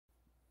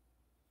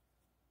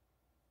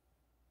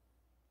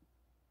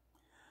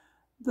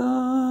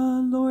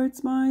The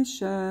Lord's my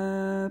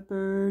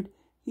shepherd,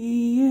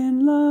 he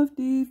in love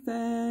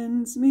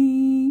defends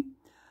me.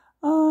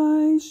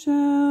 I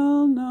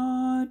shall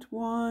not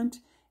want,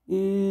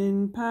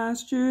 in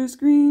pastures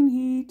green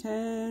he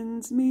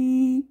tends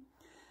me.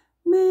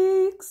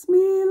 Makes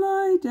me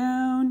lie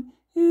down,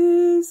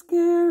 his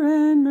care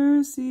and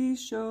mercy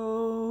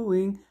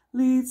showing,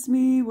 leads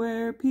me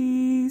where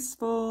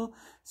peaceful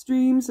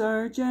streams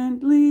are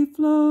gently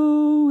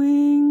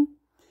flowing.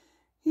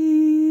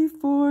 He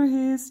for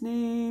his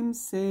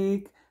name's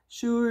sake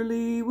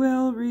surely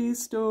will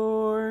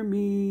restore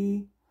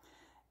me.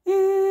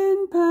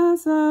 In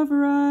paths of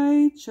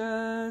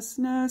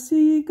righteousness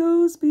he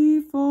goes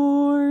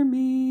before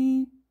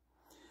me.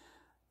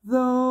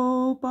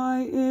 Though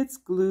by its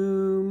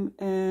gloom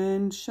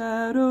and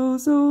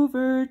shadows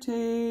overtaken,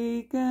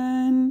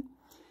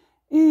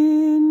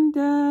 in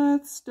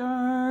death's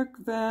dark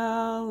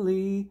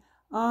valley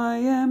I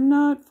am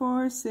not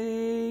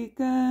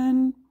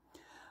forsaken.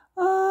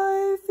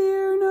 I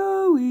fear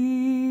no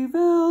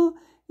evil,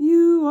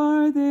 you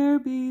are there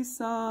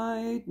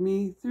beside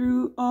me.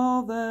 Through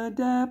all the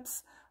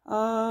depths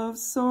of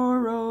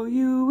sorrow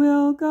you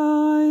will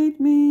guide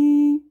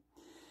me.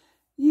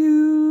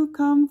 You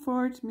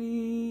comfort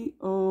me,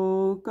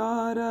 O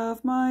God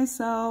of my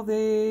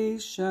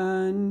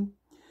salvation.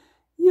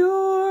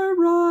 Your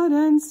rod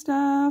and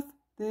staff,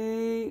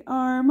 they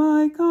are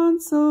my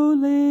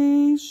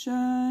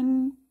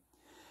consolation.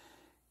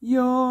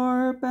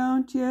 Your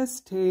bounteous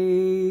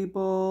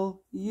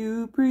table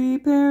you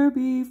prepare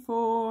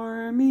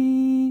before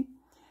me,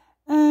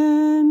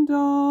 and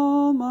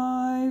all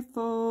my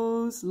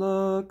foes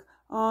look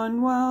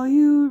on while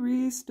you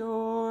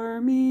restore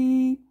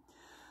me.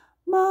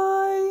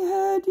 My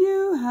head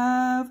you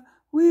have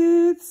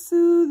with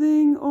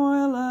soothing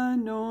oil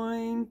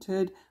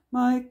anointed,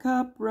 my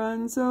cup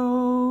runs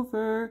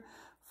over,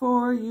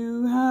 for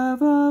you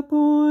have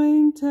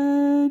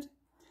appointed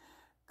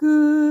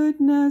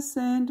goodness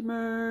and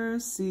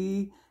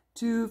mercy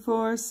to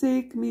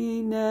forsake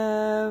me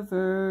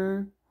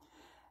never.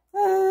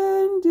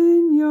 And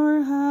in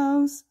your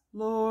house,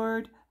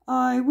 Lord,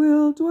 I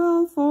will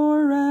dwell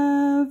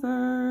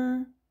forever.